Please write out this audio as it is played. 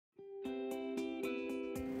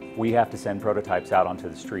We have to send prototypes out onto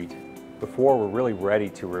the street before we're really ready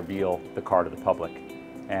to reveal the car to the public.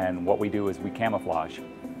 And what we do is we camouflage.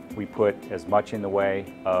 We put as much in the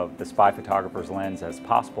way of the spy photographer's lens as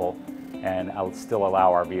possible, and I'll still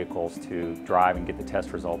allow our vehicles to drive and get the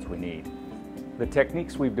test results we need. The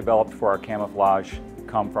techniques we've developed for our camouflage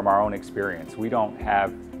come from our own experience. We don't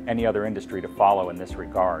have any other industry to follow in this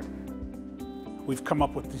regard. We've come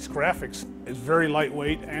up with these graphics. It's very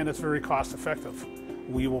lightweight and it's very cost effective.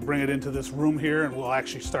 We will bring it into this room here and we'll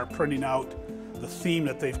actually start printing out the theme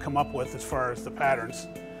that they've come up with as far as the patterns.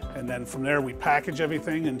 And then from there we package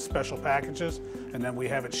everything in special packages, and then we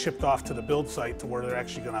have it shipped off to the build site to where they're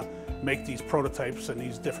actually going to make these prototypes and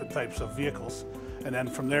these different types of vehicles. And then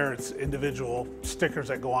from there it's individual stickers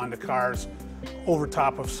that go on the cars over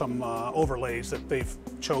top of some overlays that they've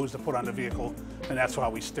chose to put on the vehicle, and that's how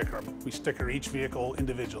we sticker them. We sticker each vehicle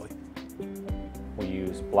individually. We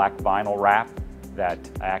use black vinyl wrap that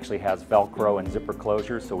actually has Velcro and zipper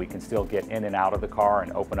closures so we can still get in and out of the car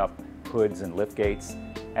and open up hoods and lift gates.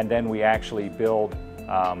 And then we actually build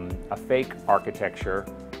a fake architecture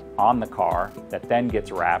on the car that then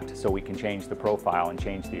gets wrapped so we can change the profile and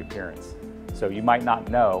change the appearance. So you might not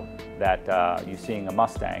know that you're seeing a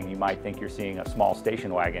Mustang. You might think you're seeing a small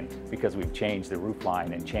station wagon because we've changed the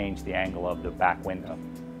roofline and changed the angle of the back window.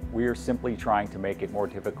 We are simply trying to make it more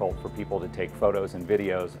difficult for people to take photos and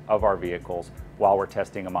videos of our vehicles while we're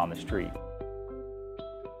testing them on the street.